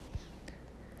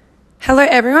Hello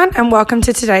everyone and welcome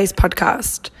to today's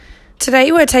podcast.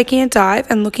 Today we're taking a dive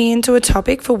and looking into a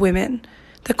topic for women.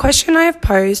 The question I have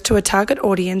posed to a target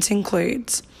audience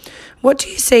includes, what do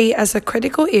you see as a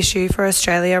critical issue for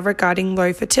Australia regarding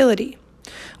low fertility?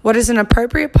 What is an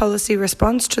appropriate policy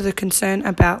response to the concern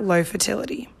about low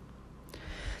fertility?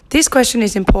 This question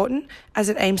is important as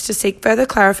it aims to seek further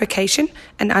clarification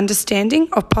and understanding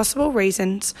of possible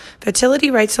reasons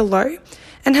fertility rates are low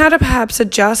and how to perhaps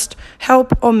adjust,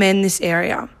 help, or mend this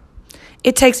area.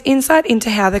 It takes insight into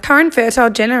how the current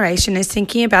fertile generation is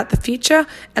thinking about the future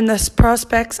and the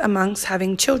prospects amongst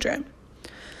having children.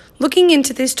 Looking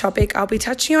into this topic, I'll be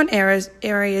touching on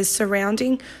areas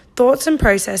surrounding thoughts and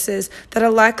processes that are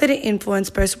likely to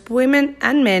influence both women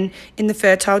and men in the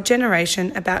fertile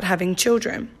generation about having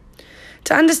children.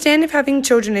 To understand if having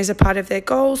children is a part of their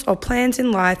goals or plans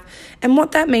in life and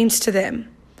what that means to them.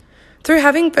 Through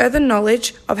having further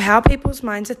knowledge of how people's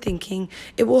minds are thinking,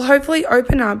 it will hopefully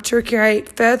open up to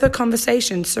create further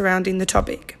conversations surrounding the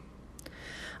topic.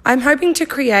 I'm hoping to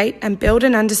create and build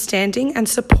an understanding and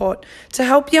support to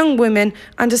help young women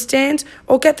understand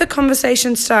or get the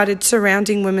conversation started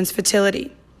surrounding women's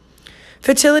fertility.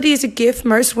 Fertility is a gift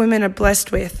most women are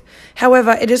blessed with.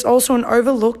 However, it is also an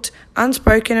overlooked,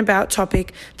 unspoken about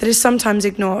topic that is sometimes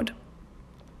ignored.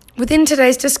 Within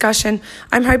today's discussion,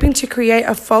 I'm hoping to create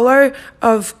a flow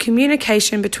of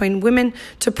communication between women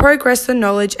to progress the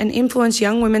knowledge and influence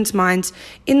young women's minds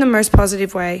in the most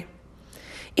positive way.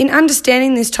 In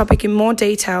understanding this topic in more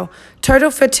detail,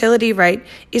 total fertility rate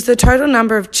is the total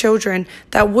number of children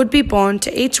that would be born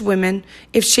to each woman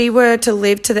if she were to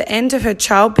live to the end of her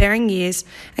childbearing years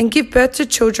and give birth to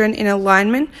children in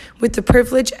alignment with the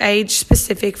privileged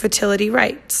age-specific fertility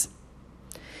rates.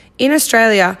 In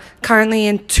Australia, currently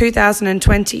in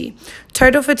 2020,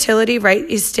 total fertility rate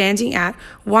is standing at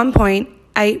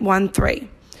 1.813.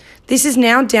 This is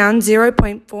now down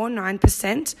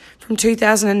 0.49% from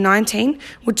 2019,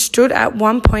 which stood at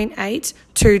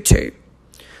 1.822.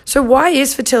 So why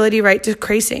is fertility rate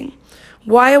decreasing?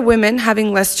 Why are women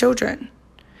having less children?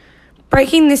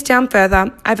 Breaking this down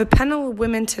further, I have a panel of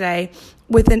women today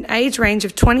with an age range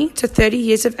of 20 to 30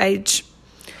 years of age.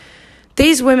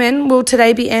 These women will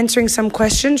today be answering some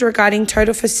questions regarding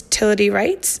total fertility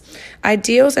rates,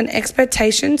 ideals and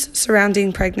expectations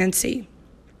surrounding pregnancy.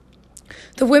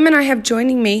 The women I have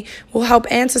joining me will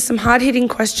help answer some hard-hitting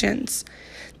questions.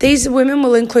 These women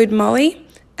will include Molly,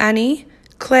 Annie,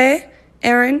 Claire,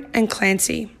 Erin, and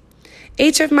Clancy.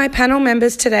 Each of my panel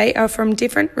members today are from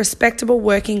different respectable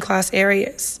working class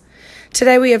areas.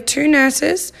 Today we have 2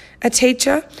 nurses, a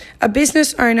teacher, a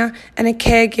business owner, and a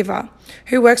caregiver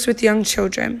who works with young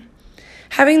children.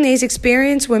 Having these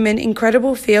experienced women in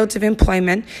credible fields of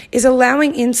employment is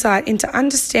allowing insight into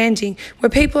understanding where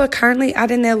people are currently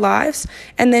at in their lives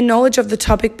and their knowledge of the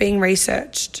topic being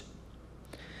researched.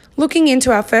 Looking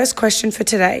into our first question for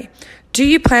today, do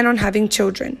you plan on having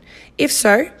children? If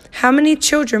so, how many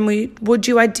children would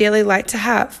you ideally like to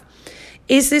have?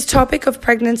 Is this topic of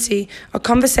pregnancy a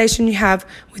conversation you have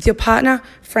with your partner,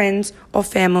 friends, or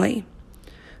family?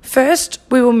 First,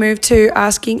 we will move to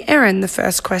asking Erin the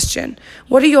first question.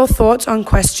 What are your thoughts on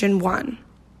question 1?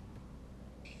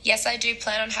 Yes, I do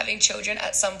plan on having children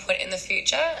at some point in the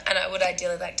future, and I would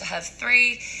ideally like to have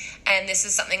 3. And this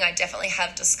is something I definitely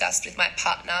have discussed with my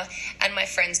partner, and my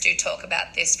friends do talk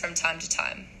about this from time to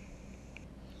time.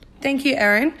 Thank you,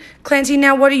 Erin. Clancy,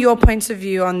 now what are your points of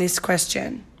view on this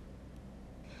question?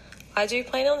 I do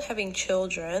plan on having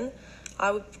children.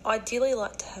 I would ideally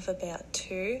like to have about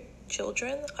 2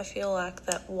 children. I feel like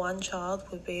that 1 child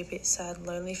would be a bit sad and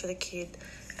lonely for the kid,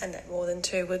 and that more than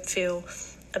 2 would feel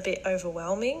a bit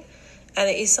overwhelming. And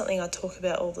it is something I talk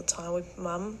about all the time with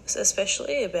mum,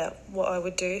 especially about what I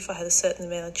would do if I had a certain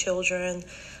amount of children,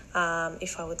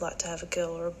 if I would like to have a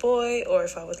girl or a boy, or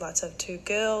if I would like to have 2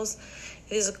 girls.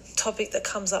 It is a topic that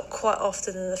comes up quite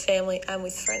often in the family and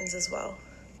with friends as well.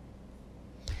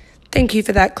 Thank you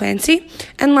for that, Clancy.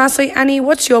 And lastly, Annie,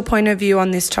 what's your point of view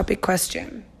on this topic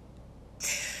question?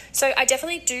 So I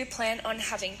definitely do plan on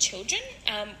having children.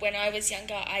 When I was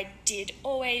younger, I did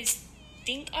always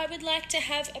think I would like to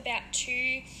have about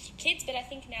 2 kids, but I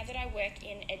think now that I work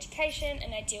in education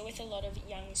and I deal with a lot of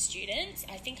young students,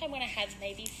 I think I want to have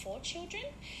maybe 4 children.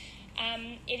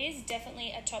 It is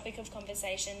definitely a topic of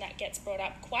conversation that gets brought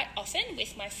up quite often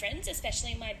with my friends,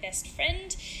 especially my best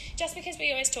friend, just because we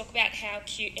always talk about how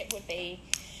cute it would be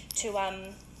to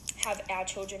have our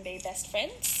children be best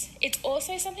friends. It's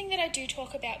also something that I do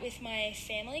talk about with my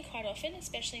family quite often,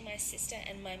 especially my sister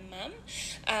and my mum.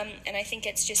 And I think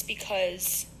it's just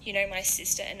because, my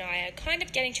sister and I are kind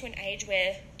of getting to an age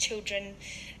where children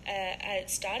are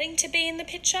starting to be in the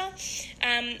picture.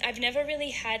 I've never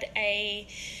really had a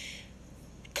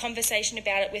conversation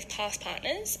about it with past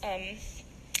partners.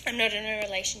 I'm not in a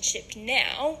relationship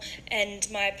now, and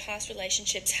my past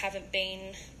relationships haven't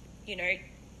been,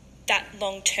 that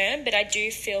long term, but I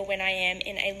do feel when I am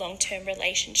in a long-term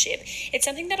relationship, it's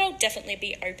something that I'll definitely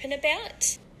be open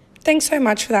about. Thanks so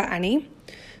much for that, Annie.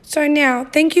 So now,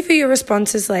 thank you for your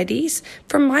responses, ladies.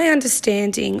 From my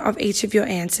understanding of each of your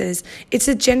answers, it's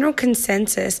a general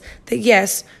consensus that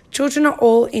yes, children are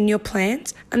all in your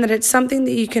plans and that it's something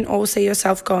that you can all see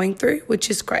yourself going through, which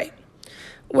is great.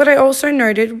 What I also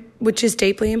noted, which is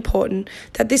deeply important,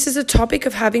 that this is a topic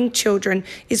of having children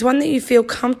is one that you feel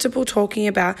comfortable talking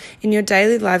about in your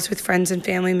daily lives with friends and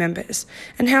family members,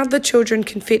 and how the children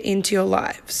can fit into your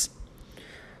lives.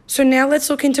 So now let's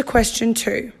look into question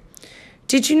 2.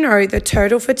 Did you know the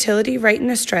total fertility rate in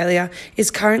Australia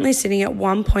is currently sitting at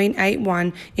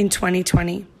 1.81 in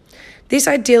 2020? This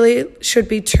ideally should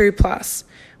be 2+.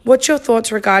 What's your thoughts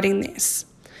regarding this?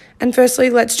 And firstly,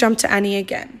 let's jump to Annie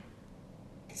again.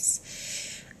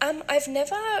 I've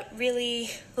never really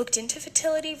looked into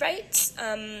fertility rates,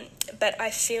 but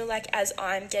I feel like as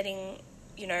I'm getting,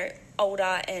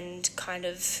 older and kind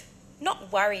of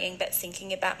not worrying but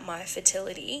thinking about my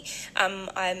fertility,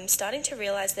 I'm starting to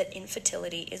realise that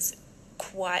infertility is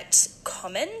quite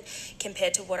common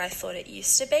compared to what I thought it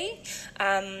used to be.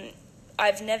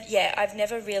 I've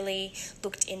never really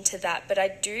looked into that, but I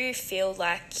do feel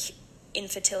like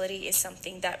infertility is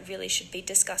something that really should be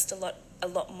discussed a lot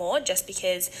more, just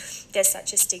because there's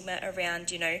such a stigma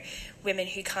around, women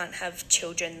who can't have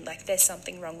children, like there's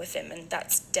something wrong with them, and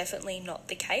that's definitely not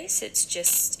the case. It's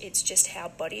just how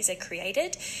bodies are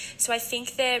created. So I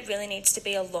think there really needs to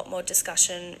be a lot more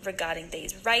discussion regarding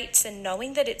these rates, and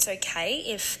knowing that it's okay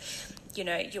if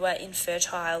you are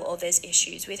infertile or there's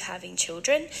issues with having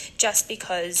children, just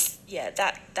because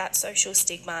that social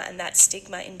stigma and that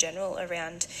stigma in general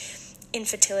around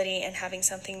infertility and having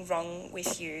something wrong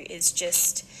with you is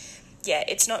just,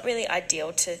 it's not really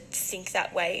ideal to think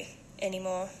that way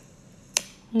anymore.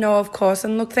 No, of course.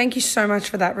 And look, thank you so much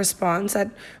for that response.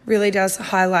 That really does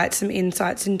highlight some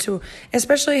insights into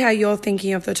especially how you're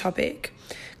thinking of the topic.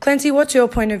 Clancy, what's your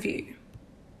point of view?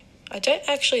 I don't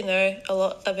actually know a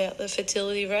lot about the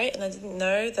fertility rate, and I didn't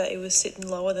know that it was sitting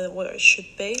lower than what it should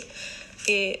be.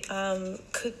 It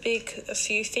could be a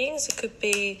few things. It could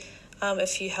be a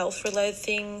few health-related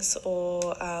things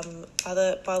or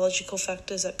other biological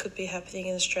factors that could be happening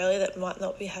in Australia that might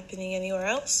not be happening anywhere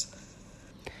else.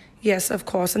 Yes, of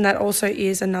course, and that also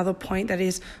is another point that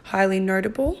is highly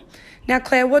notable. Now,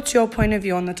 Claire, what's your point of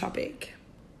view on the topic?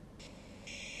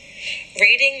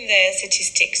 Reading the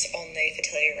statistics on the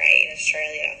fertility rate in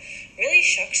Australia really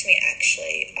shocked me,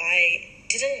 actually. I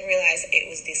didn't realise it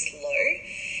was this low.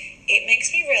 It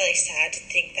makes me really sad to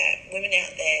think that women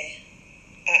out there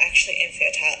are actually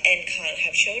infertile and can't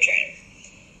have children.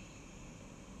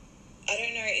 I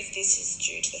don't know if this is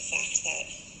due to the fact that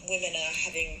women are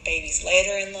having babies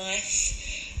later in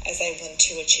life as they want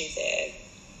to achieve their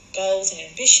goals and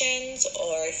ambitions,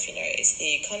 or if, it's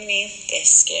the economy, they're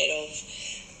scared of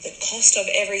the cost of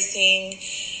everything.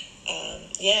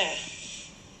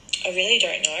 I really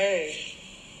don't know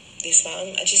this one.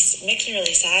 It just makes me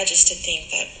really sad just to think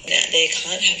that they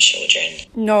can't have children.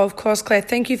 No, of course, Claire.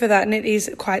 Thank you for that, and it is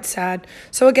quite sad.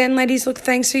 So again, ladies, look,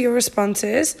 thanks for your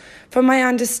responses. From my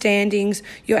understandings,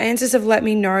 your answers have let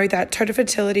me know that total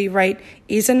fertility rate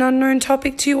is an unknown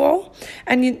topic to you all,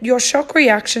 and your shock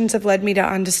reactions have led me to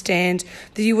understand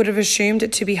that you would have assumed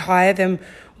it to be higher than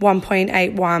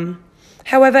 1.81.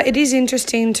 However, it is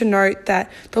interesting to note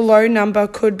that the low number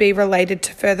could be related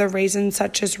to further reasons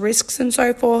such as risks and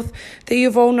so forth that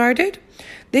you've all noted.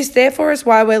 This therefore is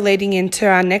why we're leading into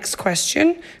our next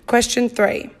question, question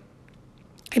 3.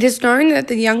 It is known that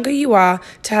the younger you are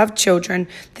to have children,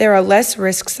 there are less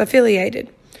risks affiliated.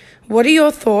 What are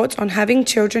your thoughts on having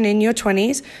children in your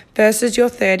 20s versus your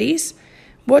 30s?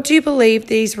 What do you believe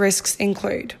these risks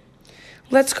include?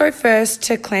 Let's go first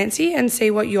to Clancy and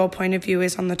see what your point of view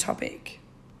is on the topic.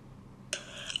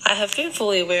 I have been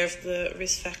fully aware of the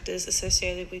risk factors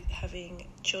associated with having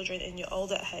children in your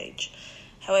older age.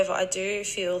 However, I do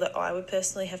feel that I would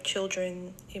personally have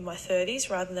children in my 30s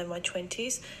rather than my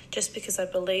 20s, just because I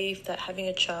believe that having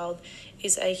a child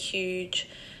is a huge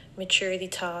maturity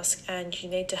task, and you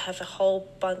need to have a whole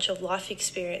bunch of life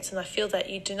experience. And I feel that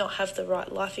you do not have the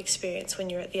right life experience when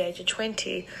you're at the age of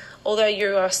 20. Although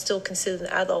you are still considered an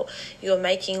adult, you're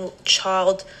making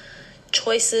child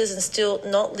choices and still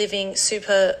not living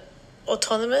super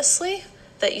autonomously,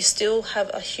 that you still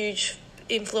have a huge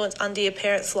influence under your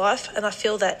parents' life. And I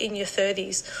feel that in your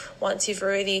 30s, once you've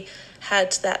already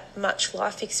had that much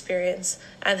life experience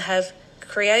and have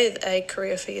created a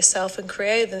career for yourself and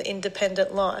created an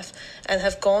independent life and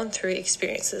have gone through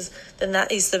experiences, then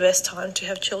that is the best time to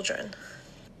have children.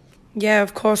 Yeah,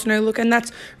 of course. No, look, and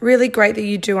that's really great that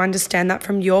you do understand that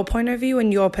from your point of view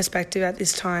and your perspective at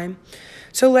this time.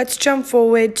 So let's jump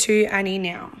forward to Annie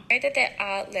now. I know that there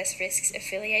are less risks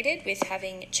affiliated with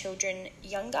having children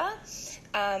younger,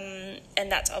 and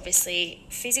that's obviously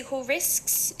physical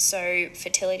risks, so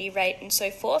fertility rate and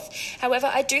so forth. However,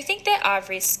 I do think there are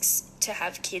risks to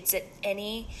have kids at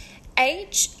any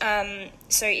age.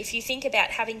 So if you think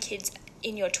about having kids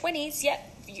in your 20s,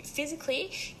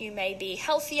 physically you may be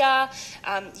healthier,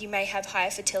 you may have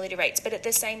higher fertility rates, but at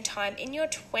the same time in your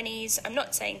 20s, I'm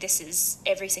not saying this is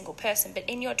every single person, but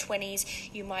in your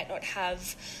 20s you might not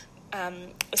have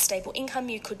a stable income,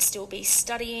 you could still be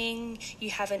studying, you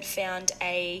haven't found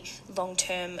a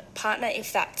long-term partner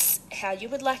if that's how you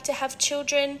would like to have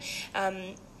children.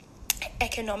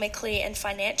 Economically and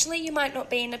financially you might not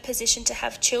be in a position to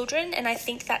have children, and I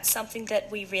think that's something that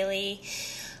we really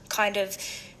kind of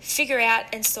figure out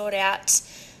and sort out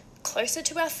closer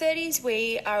to our 30s.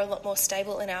 We are a lot more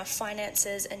stable in our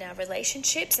finances and our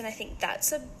relationships, and I think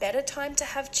that's a better time to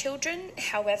have children.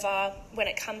 However, when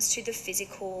it comes to the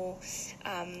physical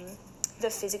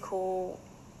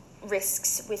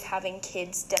risks with having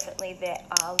kids, definitely there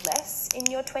are less in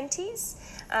your 20s.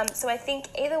 So I think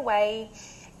either way,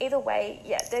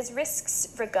 there's risks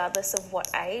regardless of what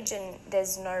age, and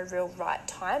there's no real right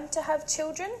time to have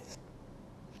children.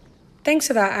 Thanks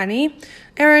for that, Annie.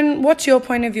 Erin, what's your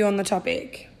point of view on the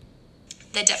topic?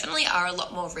 There definitely are a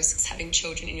lot more risks having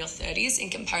children in your 30s in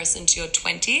comparison to your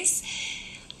 20s.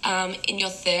 In your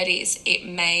 30s, it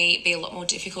may be a lot more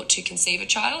difficult to conceive a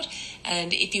child,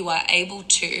 and if you are able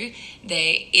to,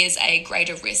 there is a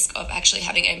greater risk of actually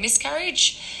having a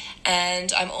miscarriage.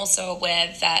 And I'm also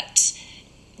aware that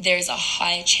there is a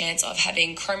higher chance of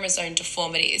having chromosome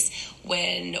deformities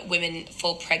when women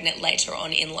fall pregnant later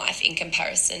on in life in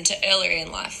comparison to earlier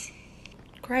in life.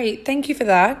 Great, thank you for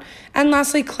that. And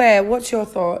lastly, Claire, what's your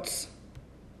thoughts?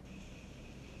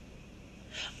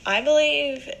 I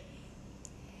believe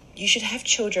you should have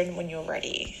children when you're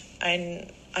ready.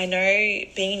 And I know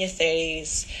being in your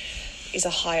 30s is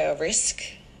a higher risk,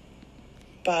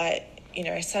 but,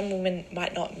 some women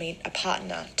might not meet a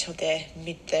partner till their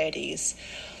mid-30s,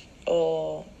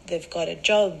 or they've got a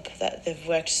job that they've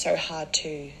worked so hard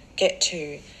to get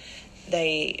to.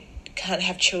 They can't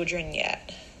have children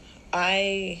yet.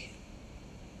 I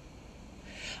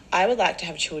would like to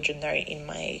have children, though, in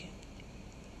my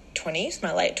 20s,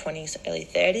 my late 20s, early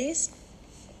 30s,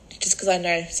 just because I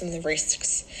know some of the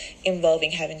risks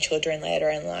involving having children later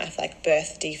in life, like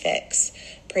birth defects,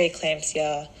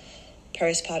 preeclampsia,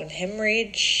 postpartum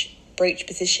hemorrhage, breech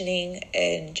positioning,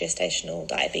 and gestational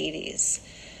diabetes.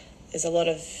 There's a lot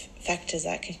of factors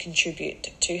that can contribute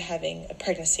to having a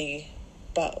pregnancy,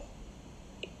 but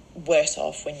worse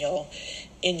off when you're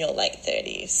in your late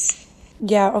 30s.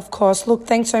 Yeah, of course. Look,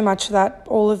 thanks so much for that,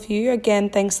 all of you.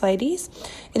 Again, thanks, ladies.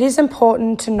 It is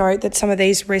important to note that some of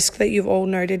these risks that you've all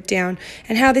noted down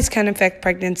and how this can affect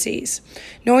pregnancies.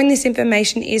 Knowing this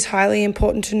information is highly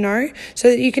important to know so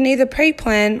that you can either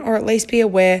pre-plan or at least be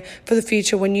aware for the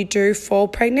future when you do fall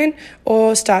pregnant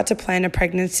or start to plan a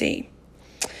pregnancy.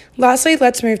 Lastly,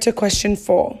 let's move to question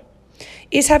 4.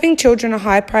 Is having children a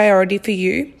high priority for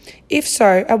you? If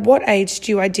so, at what age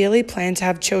do you ideally plan to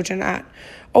have children at?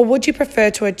 Or would you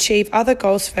prefer to achieve other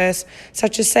goals first,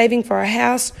 such as saving for a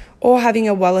house or having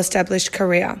a well-established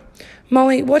career?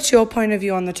 Molly, what's your point of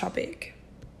view on the topic?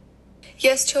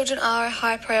 Yes, children are a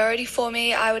high priority for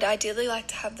me. I would ideally like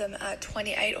to have them at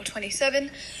 28 or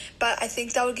 27, but I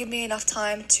think that would give me enough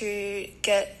time to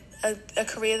get a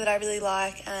career that I really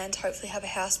like and hopefully have a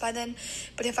house by then.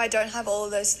 But if I don't have all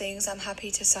of those things, I'm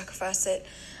happy to sacrifice it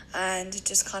and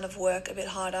just kind of work a bit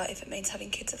harder if it means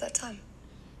having kids at that time.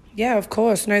 Yeah, of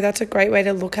course. No, that's a great way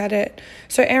to look at it.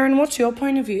 So, Erin, what's your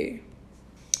point of view?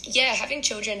 Yeah, having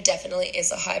children definitely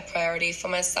is a high priority for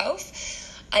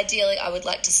myself. Ideally, I would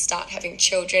like to start having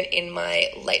children in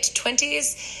my late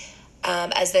 20s,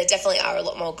 as there definitely are a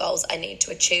lot more goals I need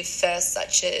to achieve first,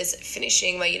 such as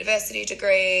finishing my university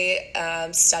degree,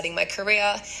 starting my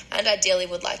career, and ideally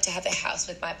would like to have a house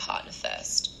with my partner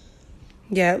first.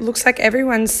 Yeah, it looks like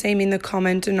everyone's seeming the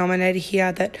common denominator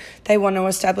here that they want to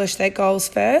establish their goals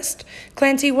first.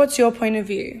 Clancy, what's your point of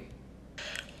view?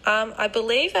 I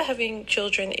believe that having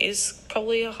children is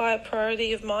probably a higher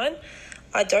priority of mine.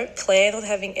 I don't plan on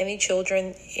having any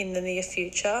children in the near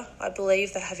future. I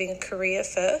believe that having a career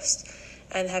first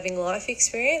and having life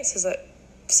experience, as I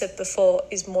said before,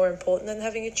 is more important than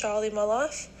having a child in my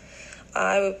life.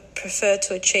 I would prefer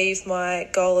to achieve my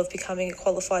goal of becoming a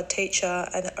qualified teacher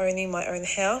and owning my own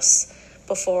house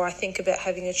before I think about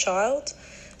having a child.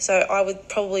 So I would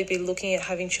probably be looking at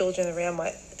having children around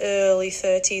my early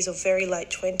 30s or very late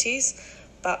 20s,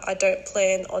 but I don't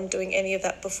plan on doing any of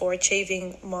that before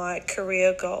achieving my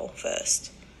career goal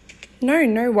first.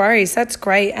 No worries. That's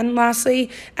great. And lastly,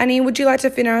 Annie, would you like to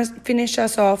finish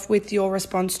us off with your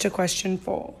response to question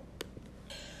 4?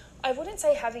 I wouldn't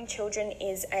say having children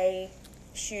is a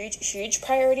huge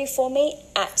priority for me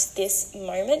at this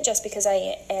moment, just because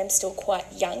I am still quite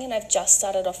young and I've just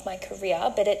started off my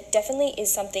career, but it definitely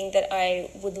is something that I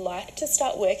would like to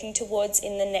start working towards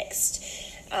in the next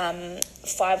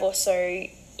 5 or so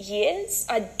years.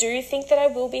 I do think that I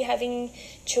will be having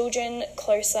children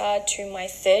closer to my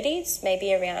 30s,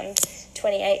 maybe around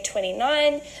 28,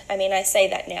 29. I mean, I say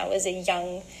that now as a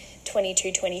young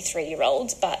 22,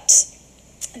 23-year-old, but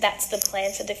that's the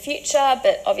plan for the future.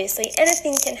 But obviously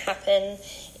anything can happen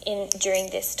during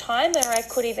this time, or I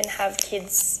could even have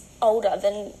kids older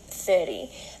than 30.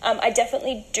 I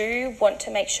definitely do want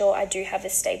to make sure I do have a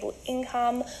stable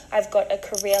income. I've got a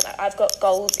career, I've got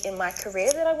goals in my career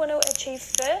that I want to achieve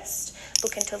first,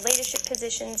 look into leadership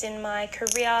positions in my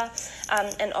career,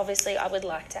 and obviously I would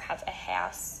like to have a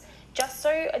house, just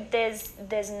so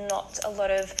there's not a lot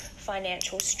of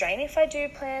financial strain if I do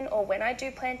plan, or when I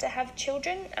do plan to have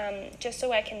children, just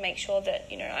so I can make sure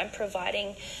that, you know, I'm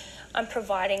providing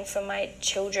for my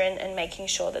children and making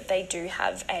sure that they do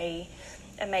have a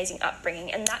amazing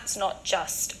upbringing. And that's not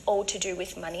just all to do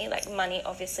with money. Like, money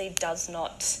obviously does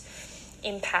not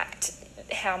impact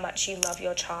how much you love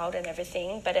your child and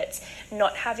everything, but it's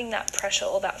not having that pressure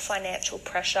or that financial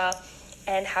pressure,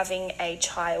 and having a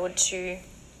child to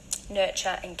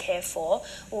nurture and care for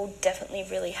will definitely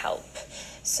really help.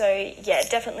 So yeah,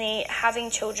 definitely having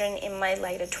children in my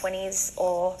later 20s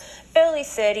or early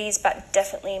 30s, but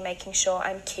definitely making sure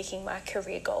I'm kicking my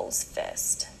career goals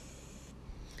first.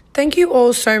 Thank you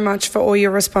all so much for all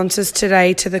your responses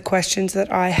today to the questions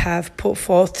that I have put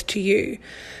forth to you.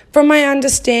 From my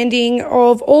understanding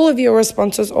of all of your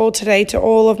responses all today to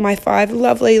all of my 5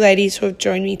 lovely ladies who have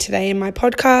joined me today in my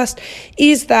podcast,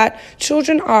 is that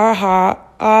children are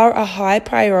a high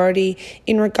priority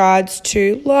in regards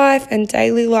to life and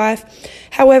daily life.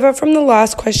 However, from the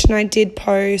last question I did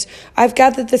pose, I've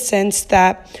gathered the sense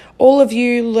that all of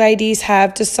you ladies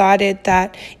have decided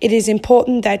that it is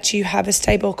important that you have a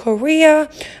stable career,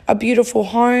 a beautiful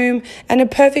home, and a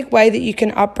perfect way that you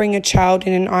can upbring a child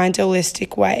in an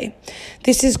idealistic way.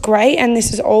 This is great, and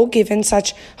this is all given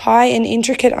such high and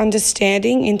intricate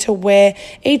understanding into where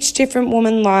each different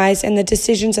woman lies and the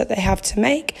decisions that they have to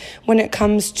make when it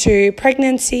comes to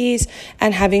pregnancies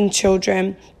and having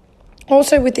children.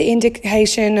 Also, with the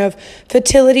indication of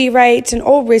fertility rates and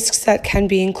all risks that can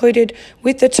be included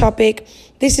with the topic,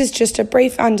 this is just a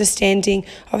brief understanding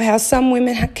of how some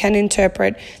women can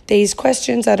interpret these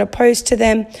questions that are posed to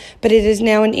them, but it is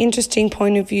now an interesting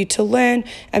point of view to learn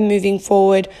and moving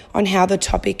forward on how the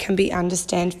topic can be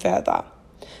understood further.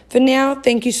 For now,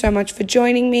 thank you so much for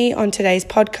joining me on today's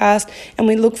podcast, and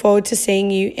we look forward to seeing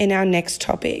you in our next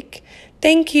topic.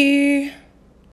 Thank you.